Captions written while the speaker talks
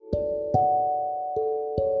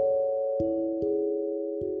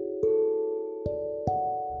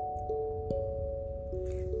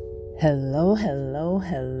Hello, hello,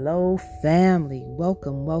 hello, family.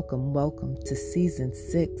 Welcome to Season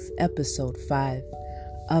 6, Episode 5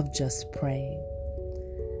 of Just Praying.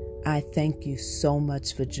 I thank you so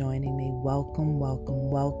much for joining me. Welcome.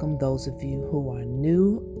 Those of you who are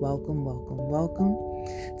new, welcome.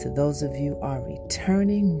 To those of you who are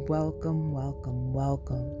returning, welcome.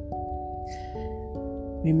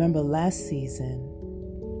 Remember last season,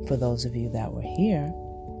 for those of you that were here,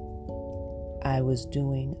 I was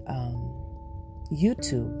doing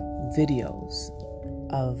YouTube videos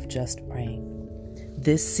of Just Praying.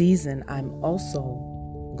 This season, I'm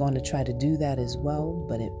also going to try to do that as well,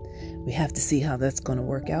 but we have to see how that's going to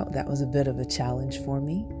work out. That was a bit of a challenge for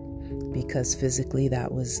me because physically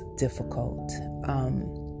that was difficult.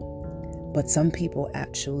 But some people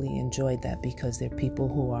actually enjoyed that because they're people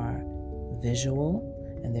who are visual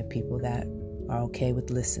and they're people that are okay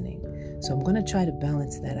with listening. So I'm going to try to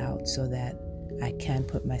balance that out so that I can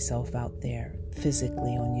put myself out there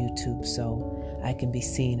physically on YouTube so I can be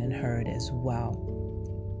seen and heard as well.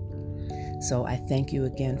 So I thank you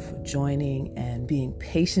again for joining and being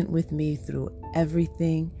patient with me through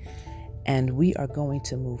everything. And we are going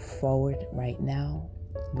to move forward right now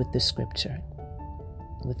with the scripture.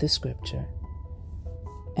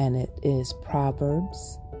 And it is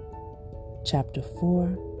Proverbs chapter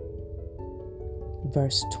 4,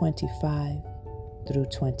 verse 25 through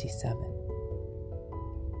 27.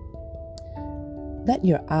 Let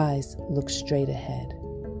your eyes look straight ahead.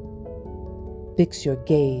 Fix your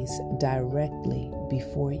gaze directly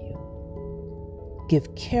before you.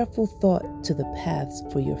 Give careful thought to the paths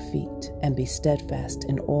for your feet and be steadfast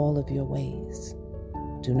in all of your ways.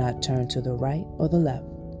 Do not turn to the right or the left.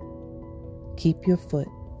 Keep your foot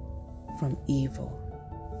from evil.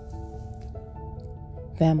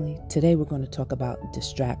 Family, today we're going to talk about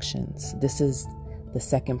distractions. This is the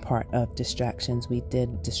second part of distractions. We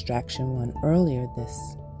did distraction 1 earlier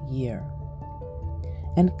this year.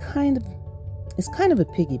 And it's kind of a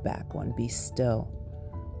piggyback on Be Still.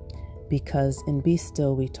 Because in Be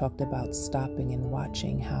Still, we talked about stopping and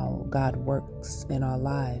watching how God works in our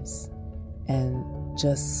lives and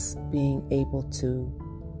just being able to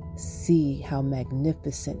see how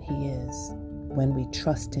magnificent He is when we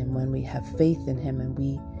trust Him, when we have faith in Him, and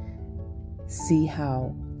we see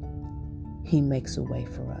how He makes a way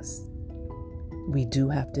for us. We do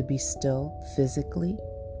have to be still physically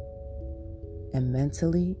and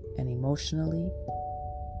mentally and emotionally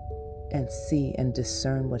and see and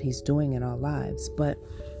discern what He's doing in our lives. But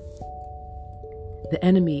the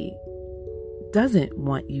enemy doesn't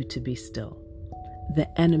want you to be still. The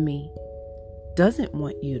enemy doesn't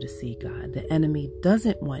want you to see God. The enemy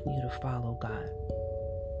doesn't want you to follow God.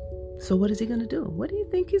 So what is he going to do? What do you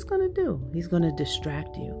think he's going to do? He's going to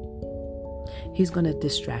distract you. He's going to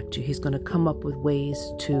distract you. He's going to come up with ways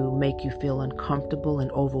to make you feel uncomfortable and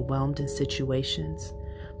overwhelmed in situations,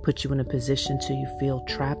 put you in a position till you feel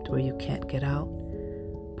trapped or you can't get out,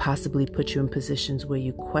 possibly put you in positions where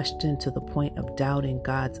you question to the point of doubting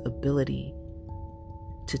God's ability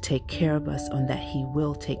to take care of us, and that He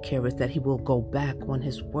will take care of us, that He will go back on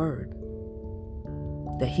His word,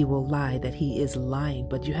 that He will lie, that He is lying.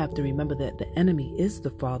 But you have to remember that the enemy is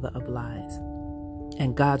the father of lies.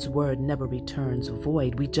 And God's word never returns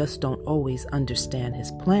void. We just don't always understand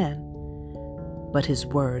His plan, but His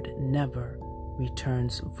word never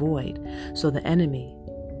returns void. So the enemy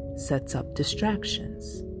sets up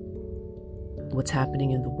distractions. What's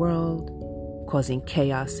happening in the world, causing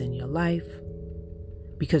chaos in your life.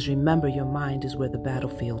 Because remember, your mind is where the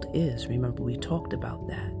battlefield is. Remember, we talked about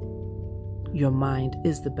that. Your mind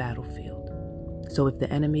is the battlefield. So if the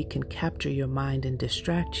enemy can capture your mind and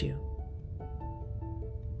distract you,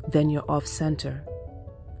 then you're off center.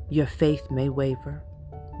 Your faith may waver.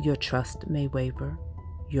 Your trust may waver.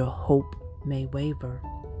 Your hope may waver.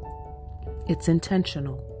 It's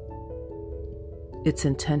intentional.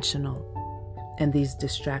 And these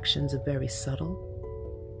distractions are very subtle.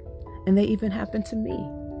 And they even happened to me.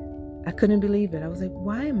 I couldn't believe it. I was like,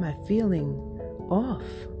 why am I feeling off?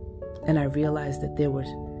 And I realized that there were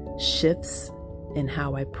shifts in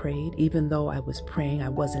how I prayed. Even though I was praying, I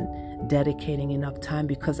wasn't dedicating enough time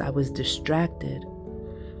because I was distracted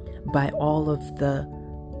by all of the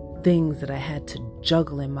things that I had to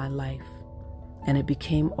juggle in my life. And it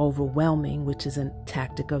became overwhelming, which is a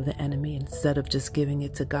tactic of the enemy, instead of just giving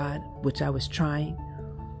it to God, which I was trying.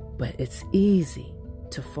 But it's easy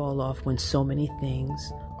to fall off when so many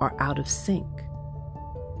things are out of sync.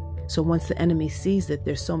 So once the enemy sees that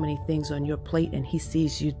there's so many things on your plate and he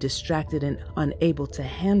sees you distracted and unable to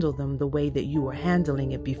handle them the way that you were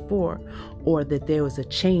handling it before, or that there was a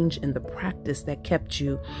change in the practice that kept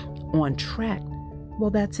you on track, well,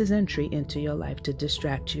 that's his entry into your life to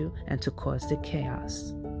distract you and to cause the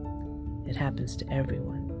chaos. It happens to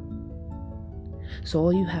everyone. So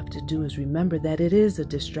all you have to do is remember that it is a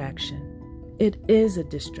distraction. It is a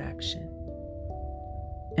distraction.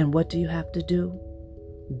 And what do you have to do?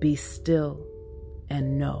 Be still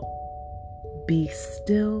and know. Be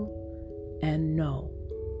still and know.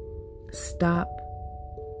 Stop.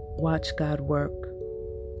 Watch God work.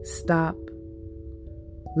 Stop.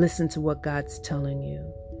 Listen to what God's telling you.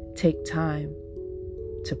 Take time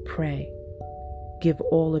to pray. Give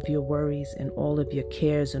all of your worries and all of your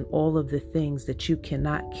cares and all of the things that you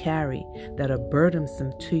cannot carry that are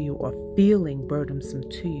burdensome to you or feeling burdensome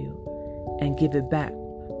to you, and give it back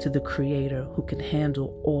to the Creator who can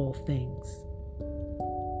handle all things.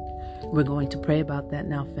 We're going to pray about that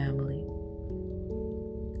now, family.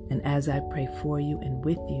 And as I pray for you and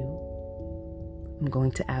with you, I'm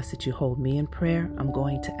going to ask that you hold me in prayer. I'm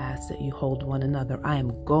going to ask that you hold one another. I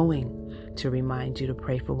am going to remind you to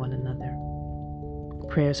pray for one another.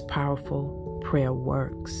 Prayer is powerful. Prayer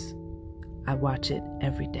works. I watch it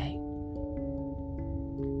every day.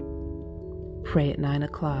 Pray at 9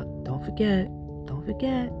 o'clock. Don't forget. Don't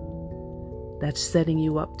forget. That's setting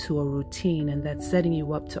you up to a routine, and that's setting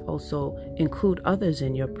you up to also include others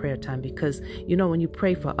in your prayer time, because, when you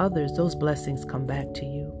pray for others, those blessings come back to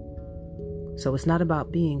you. So it's not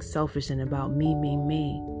about being selfish and about me,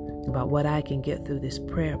 about what I can get through this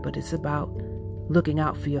prayer, but it's about looking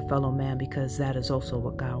out for your fellow man, because that is also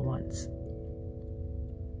what God wants.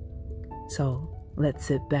 So let's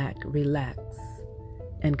sit back, relax,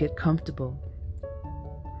 and get comfortable.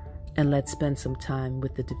 And let's spend some time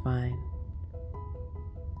with the divine.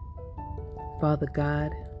 Father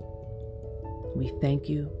God, we thank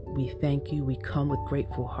you. We thank you. We come with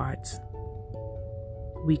grateful hearts.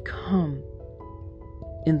 We come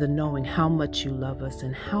in the knowing how much you love us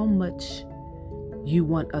and how much you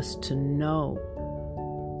want us to know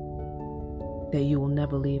that you will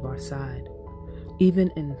never leave our side.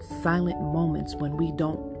 Even in silent moments when we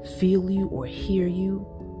don't feel you or hear you,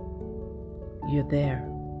 you're there.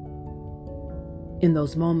 In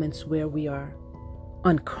those moments where we are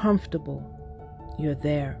uncomfortable, you're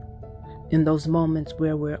there. In those moments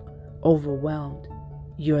where we're overwhelmed,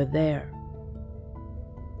 you're there.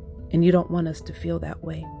 And you don't want us to feel that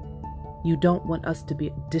way. You don't want us to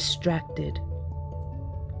be distracted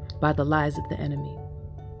by the lies of the enemy.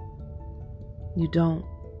 You don't.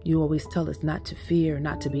 You always tell us not to fear,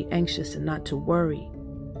 not to be anxious, and not to worry.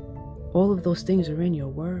 All of those things are in your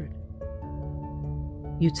word.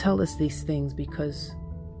 You tell us these things because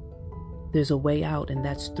there's a way out, and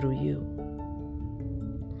that's through you.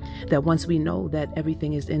 That once we know that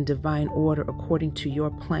everything is in divine order according to your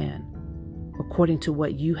plan, according to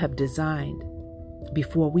what you have designed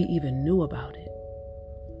before we even knew about it,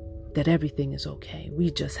 that everything is okay.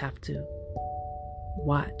 We just have to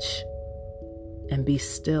watch and be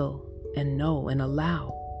still and know and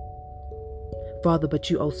allow. Father,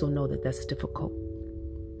 but you also know that that's difficult.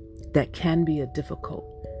 That can be a difficult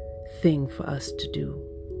thing for us to do.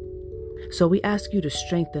 So we ask you to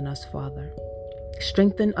strengthen us, Father.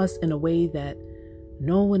 Strengthen us in a way that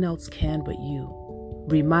no one else can but you.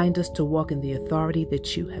 Remind us to walk in the authority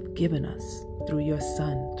that you have given us through your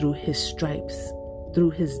Son, through his stripes,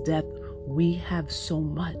 through his death. We have so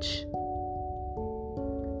much.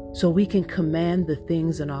 So we can command the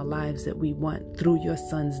things in our lives that we want through your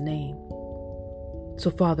Son's name.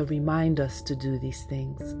 So Father, remind us to do these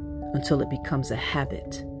things until it becomes a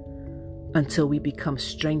habit, until we become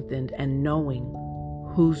strengthened and knowing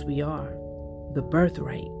whose we are, the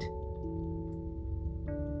birthright.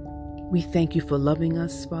 We thank you for loving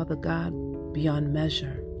us, Father God, beyond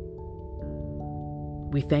measure.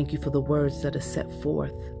 We thank you for the words that are set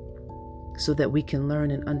forth so that we can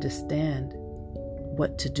learn and understand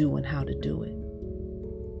what to do and how to do it.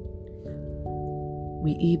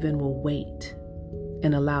 We even will wait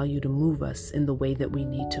and allow you to move us in the way that we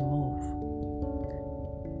need to move.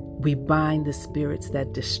 We bind the spirits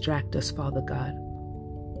that distract us, Father God,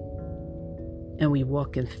 and we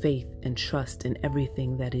walk in faith and trust in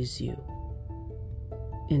everything that is you.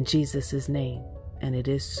 In Jesus' name, and it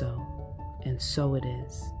is so, and so it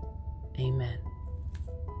is. Amen.